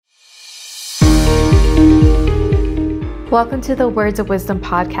Welcome to the Words of Wisdom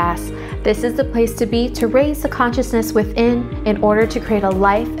podcast. This is the place to be to raise the consciousness within in order to create a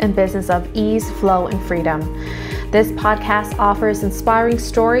life and business of ease, flow, and freedom. This podcast offers inspiring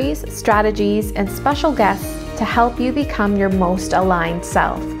stories, strategies, and special guests to help you become your most aligned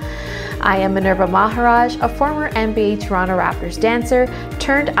self. I am Minerva Maharaj, a former NBA Toronto Raptors dancer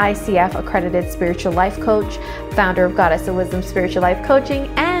turned ICF accredited spiritual life coach, founder of Goddess of Wisdom Spiritual Life Coaching,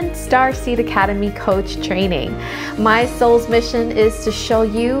 and Star Seed Academy coach training. My soul's mission is to show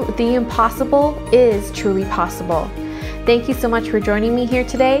you the impossible is truly possible. Thank you so much for joining me here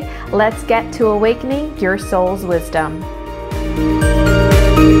today. Let's get to awakening your soul's wisdom.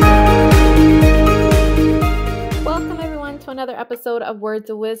 Welcome everyone to another episode of Words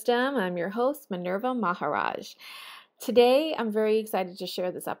of Wisdom. I'm your host, Minerva Maharaj. Today, I'm very excited to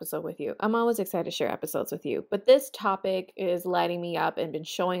share this episode with you. I'm always excited to share episodes with you, but this topic is lighting me up and been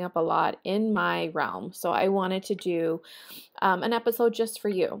showing up a lot in my realm. So I wanted to do an episode just for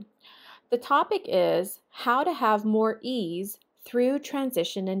you. The topic is how to have more ease through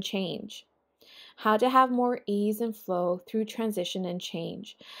transition and change. How to have more ease and flow through transition and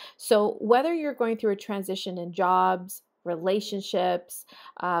change. So whether you're going through a transition in jobs, relationships,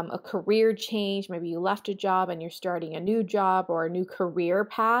 a career change, maybe you left a job and you're starting a new job or a new career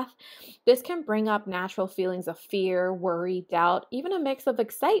path, this can bring up natural feelings of fear, worry, doubt, even a mix of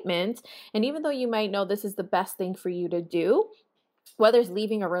excitement. And even though you might know this is the best thing for you to do, whether it's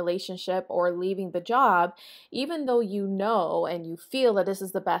leaving a relationship or leaving the job, even though you know and you feel that this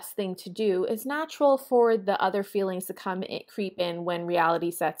is the best thing to do, it's natural for the other feelings to creep in when reality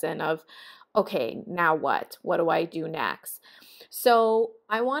sets in of, okay, now what? What do I do next? So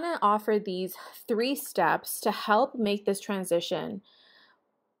I want to offer these 3 steps to help make this transition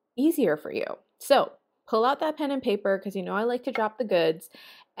easier for you. So pull out that pen and paper because you know I like to drop the goods,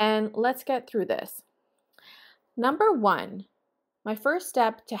 and let's get through this. Number 1, my first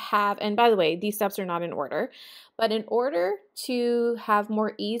step to have, and by the way, these steps are not in order, but in order to have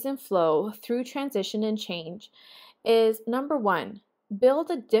more ease and flow through transition and change is number 1,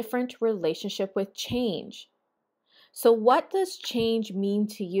 build a different relationship with change. So what does change mean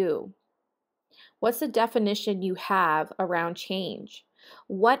to you? What's the definition you have around change?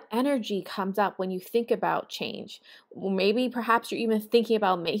 What energy comes up when you think about change? Maybe perhaps you're even thinking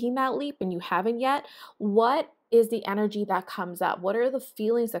about making that leap and you haven't yet. What is the energy that comes up? What are the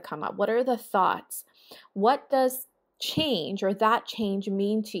feelings that come up? What are the thoughts? What does change or that change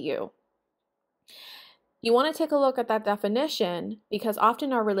mean to you? You want to take a look at that definition because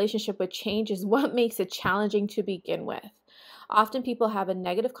often our relationship with change is what makes it challenging to begin with. Often people have a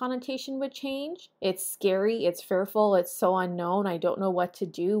negative connotation with change. It's scary, it's fearful, it's so unknown. I don't know what to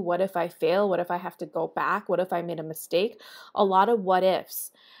do. What if I fail? What if I have to go back? What if I made a mistake? A lot of what ifs,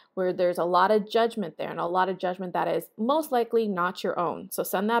 where there's a lot of judgment there and a lot of judgment that is most likely not your own. So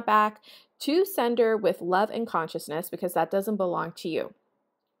send that back to sender with love and consciousness because that doesn't belong to you.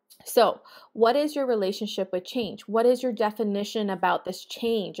 So what is your relationship with change? What is your definition about this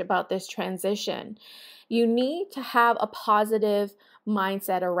change, about this transition? You need to have a positive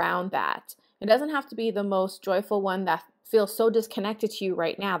mindset around that. It doesn't have to be the most joyful one that feels so disconnected to you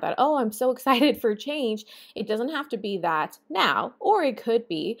right now that, oh, I'm so excited for change. It doesn't have to be that now, or it could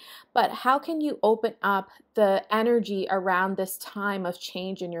be, but how can you open up the energy around this time of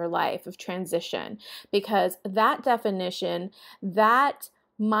change in your life, of transition? Because that definition, that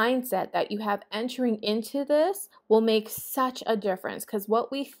mindset that you have entering into this will make such a difference because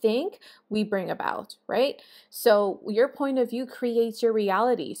what we think we bring about, right? So your point of view creates your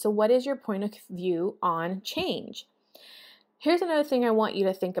reality. So what is your point of view on change? Here's another thing I want you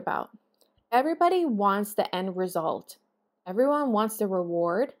to think about. Everybody wants the end result. Everyone wants the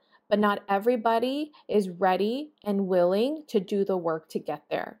reward, but not everybody is ready and willing to do the work to get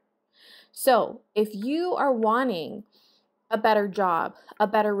there. So if you are wanting a better job, a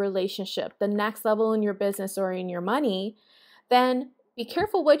better relationship, the next level in your business or in your money, then be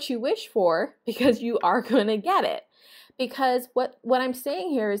careful what you wish for because you are going to get it. Because what I'm saying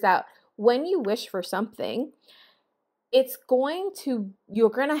here is that when you wish for something, you're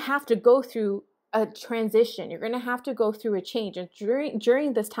going to have to go through a transition. You're going to have to go through a change. And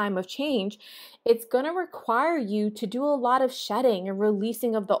during this time of change, it's going to require you to do a lot of shedding and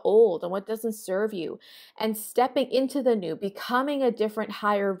releasing of the old and what doesn't serve you and stepping into the new, becoming a different,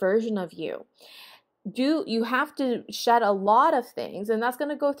 higher version of you. You have to shed a lot of things, and that's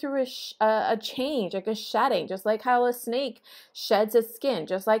going to go through a change, like a shedding, just like how a snake sheds its skin,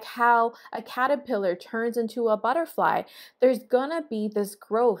 just like how a caterpillar turns into a butterfly. There's going to be this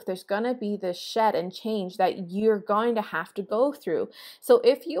growth, there's going to be this shed and change that you're going to have to go through. So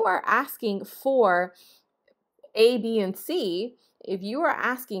if you are asking for A, B, and C, if you are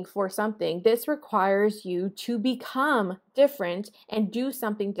asking for something, this requires you to become different and do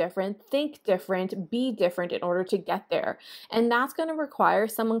something different, think different, be different in order to get there. And that's going to require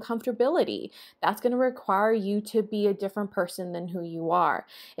some uncomfortability. That's going to require you to be a different person than who you are.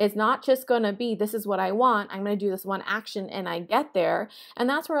 It's not just going to be, this is what I want, I'm going to do this one action and I get there. And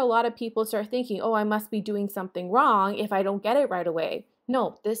that's where a lot of people start thinking, oh, I must be doing something wrong if I don't get it right away.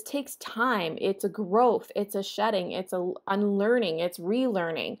 No, this takes time. It's a growth, it's a shedding, it's a unlearning, it's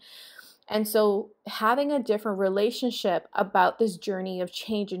relearning. And so having a different relationship about this journey of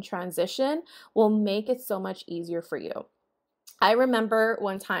change and transition will make it so much easier for you. I remember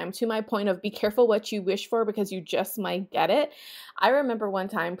one time, to my point of be careful what you wish for because you just might get it. I remember one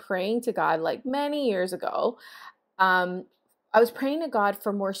time praying to God, like many years ago. I was praying to God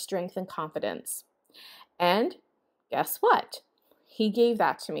for more strength and confidence. And guess what? He gave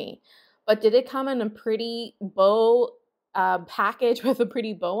that to me. But did it come in a pretty bow package with a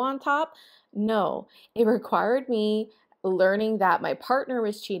pretty bow on top? No. It required me learning that my partner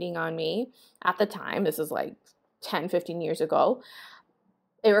was cheating on me at the time. This is like 10, 15 years ago.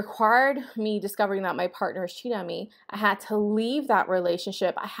 It required me discovering that my partner was cheating on me. I had to leave that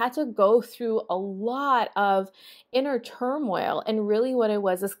relationship. I had to go through a lot of inner turmoil. And really what it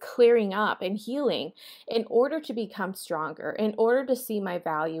was is clearing up and healing in order to become stronger, in order to see my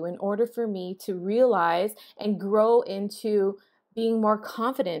value, in order for me to realize and grow into being more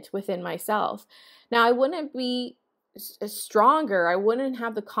confident within myself. Now, I wouldn't be stronger. I wouldn't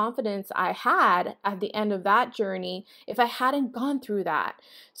have the confidence I had at the end of that journey if I hadn't gone through that.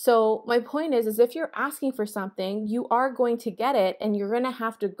 So my point is if you're asking for something, you are going to get it, and you're going to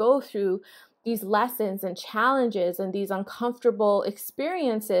have to go through these lessons and challenges and these uncomfortable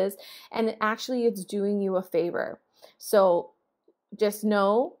experiences, and actually it's doing you a favor. So just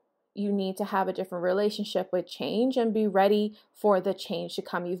know you need to have a different relationship with change and be ready for the change to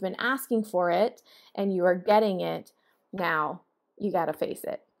come. You've been asking for it and you are getting it. Now you got to face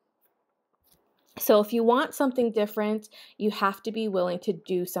it. So if you want something different, you have to be willing to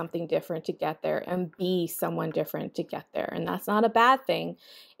do something different to get there and be someone different to get there. And that's not a bad thing.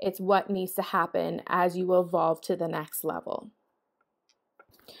 It's what needs to happen as you evolve to the next level.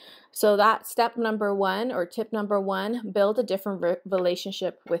 So that's step number one, or tip number one, build a different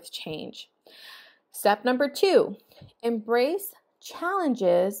relationship with change. Step number two, embrace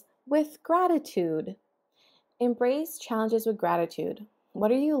challenges with gratitude. Embrace challenges with gratitude.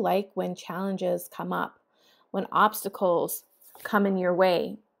 What are you like when challenges come up, when obstacles come in your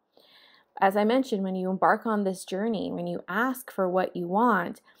way? As I mentioned, when you embark on this journey, when you ask for what you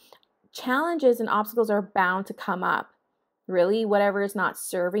want, challenges and obstacles are bound to come up. Really, whatever is not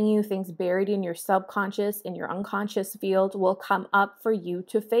serving you, things buried in your subconscious, in your unconscious field, will come up for you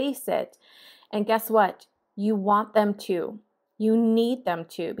to face it. And guess what? You want them to. You need them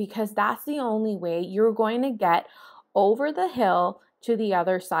to, because that's the only way you're going to get over the hill to the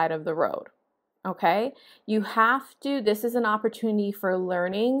other side of the road. Okay? You have to, this is an opportunity for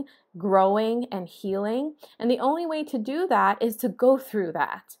learning, growing, and healing. And the only way to do that is to go through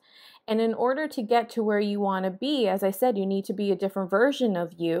that. And in order to get to where you want to be, as I said, you need to be a different version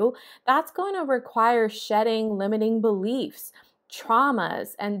of you. That's going to require shedding limiting beliefs,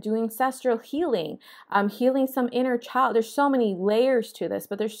 traumas, and doing ancestral healing, healing some inner child. There's so many layers to this,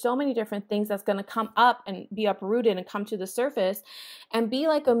 but there's so many different things that's going to come up and be uprooted and come to the surface and be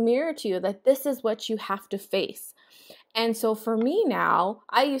like a mirror to you that this is what you have to face. And so for me now,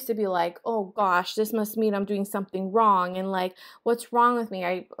 I used to be like, oh gosh, this must mean I'm doing something wrong. And like, what's wrong with me?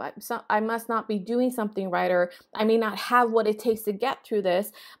 I must not be doing something right, or I may not have what it takes to get through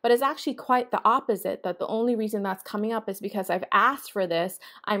this. But it's actually quite the opposite, that the only reason that's coming up is because I've asked for this,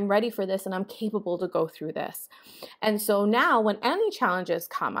 I'm ready for this, and I'm capable to go through this. And so now when any challenges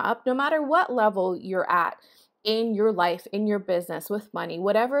come up, no matter what level you're at, in your life, in your business, with money,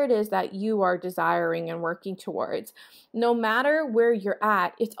 whatever it is that you are desiring and working towards, no matter where you're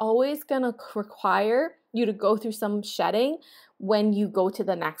at, it's always going to require you to go through some shedding when you go to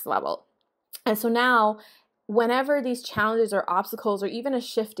the next level. And so now, whenever these challenges or obstacles or even a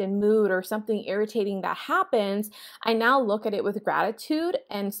shift in mood or something irritating that happens, I now look at it with gratitude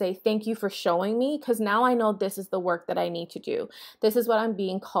and say, thank you for showing me, because now I know this is the work that I need to do. This is what I'm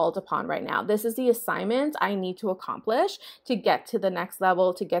being called upon right now. This is the assignment I need to accomplish to get to the next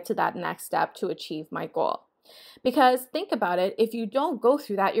level, to get to that next step, to achieve my goal. Because think about it, if you don't go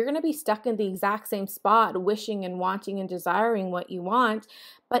through that, you're going to be stuck in the exact same spot, wishing and wanting and desiring what you want,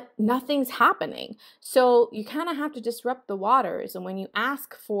 but nothing's happening. So you kind of have to disrupt the waters. And when you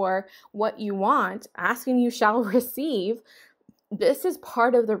ask for what you want, asking you shall receive, this is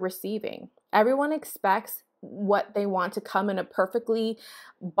part of the receiving. Everyone expects what they want to come in a perfectly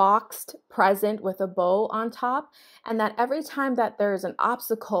boxed present with a bow on top, and that every time that there's an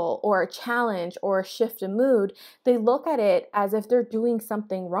obstacle or a challenge or a shift in mood, they look at it as if they're doing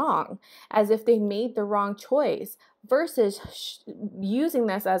something wrong, as if they made the wrong choice, versus using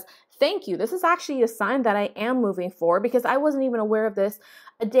this as, thank you, this is actually a sign that I am moving forward because I wasn't even aware of this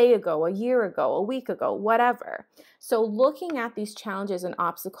a day ago, a year ago, a week ago, whatever. So looking at these challenges and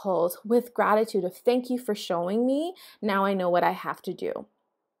obstacles with gratitude of, thank you for showing me, now I know what I have to do.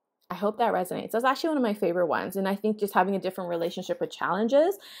 I hope that resonates. That's actually one of my favorite ones. And I think just having a different relationship with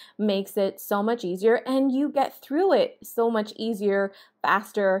challenges makes it so much easier, and you get through it so much easier,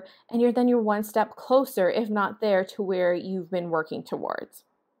 faster, and you're one step closer, if not there, to where you've been working towards.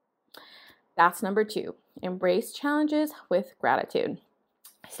 That's number 2. Embrace challenges with gratitude.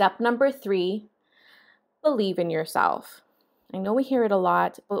 Step number 3, believe in yourself. I know we hear it a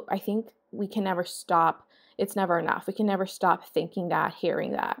lot, but I think we can never stop. It's never enough. We can never stop thinking that,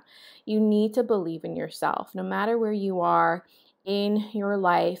 hearing that. You need to believe in yourself, no matter where you are in your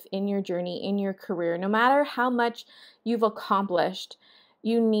life, in your journey, in your career, no matter how much you've accomplished,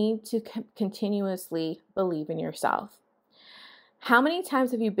 you need to continuously believe in yourself. How many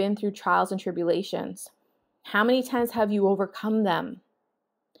times have you been through trials and tribulations? How many times have you overcome them?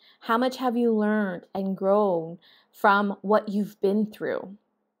 How much have you learned and grown from what you've been through?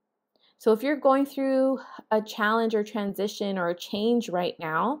 So if you're going through a challenge or transition or a change right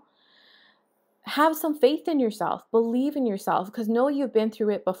now, have some faith in yourself, believe in yourself, because know you've been through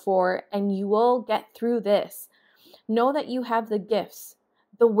it before and you will get through this. Know that you have the gifts,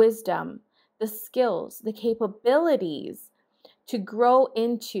 the wisdom, the skills, the capabilities to grow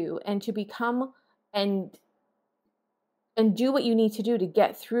into and to become and do what you need to do to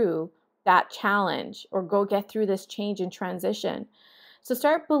get through that challenge or go get through this change and transition. So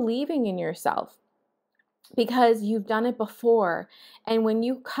start believing in yourself because you've done it before. And when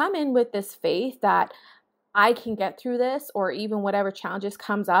you come in with this faith that I can get through this, or even whatever challenges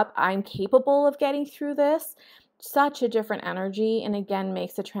comes up, I'm capable of getting through this, such a different energy, and again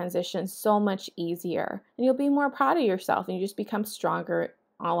makes the transition so much easier. And you'll be more proud of yourself and you just become stronger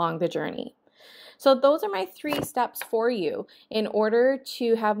along the journey. So those are my 3 steps for you in order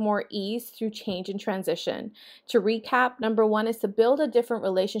to have more ease through change and transition. To recap, number 1 is to build a different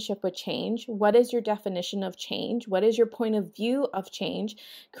relationship with change. What is your definition of change? What is your point of view of change?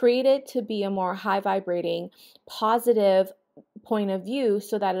 Create it to be a more high vibrating, positive point of view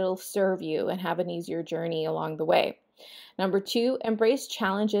so that it'll serve you and have an easier journey along the way. Number 2, embrace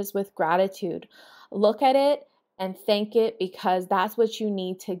challenges with gratitude. Look at it and thank it because that's what you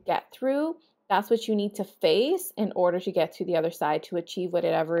need to get through. That's what you need to face in order to get to the other side to achieve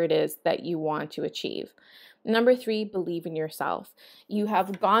whatever it is that you want to achieve. Number 3, believe in yourself. You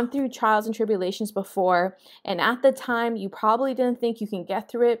have gone through trials and tribulations before, and at the time, you probably didn't think you can get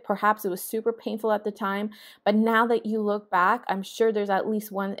through it. Perhaps it was super painful at the time, but now that you look back, I'm sure there's at least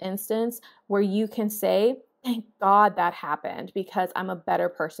one instance where you can say, thank God that happened because I'm a better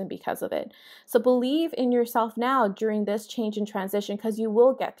person because of it. So believe in yourself now during this change and transition because you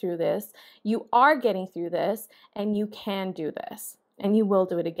will get through this. You are getting through this and you can do this and you will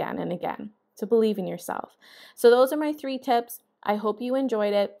do it again and again. So believe in yourself. So those are my 3 tips. I hope you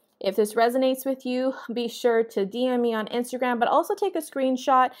enjoyed it. If this resonates with you, be sure to DM me on Instagram, but also take a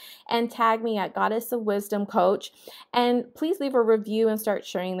screenshot and tag me at Goddess of Wisdom Coach. And please leave a review and start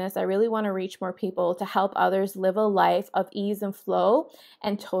sharing this. I really want to reach more people to help others live a life of ease and flow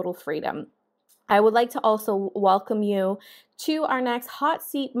and total freedom. I would like to also welcome you to our next Hot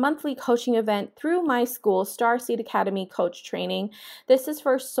Seat monthly coaching event through my school, Starseed Academy Coach Training. This is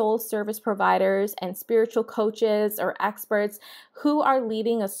for soul service providers and spiritual coaches or experts who are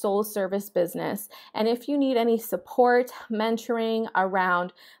leading a soul service business. And if you need any support, mentoring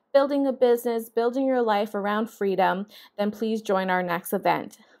around building a business, building your life around freedom, then please join our next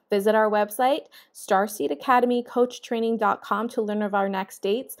event. Visit our website, starseedacademycoachtraining.com, to learn of our next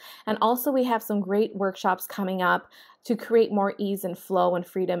dates. And also we have some great workshops coming up to create more ease and flow and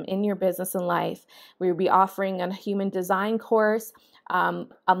freedom in your business and life. We will be offering a human design course, a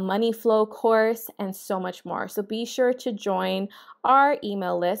money flow course, and so much more. So be sure to join our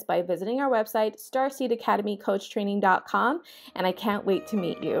email list by visiting our website, starseedacademycoachtraining.com. And I can't wait to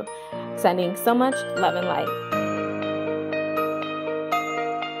meet you. Sending so much love and light.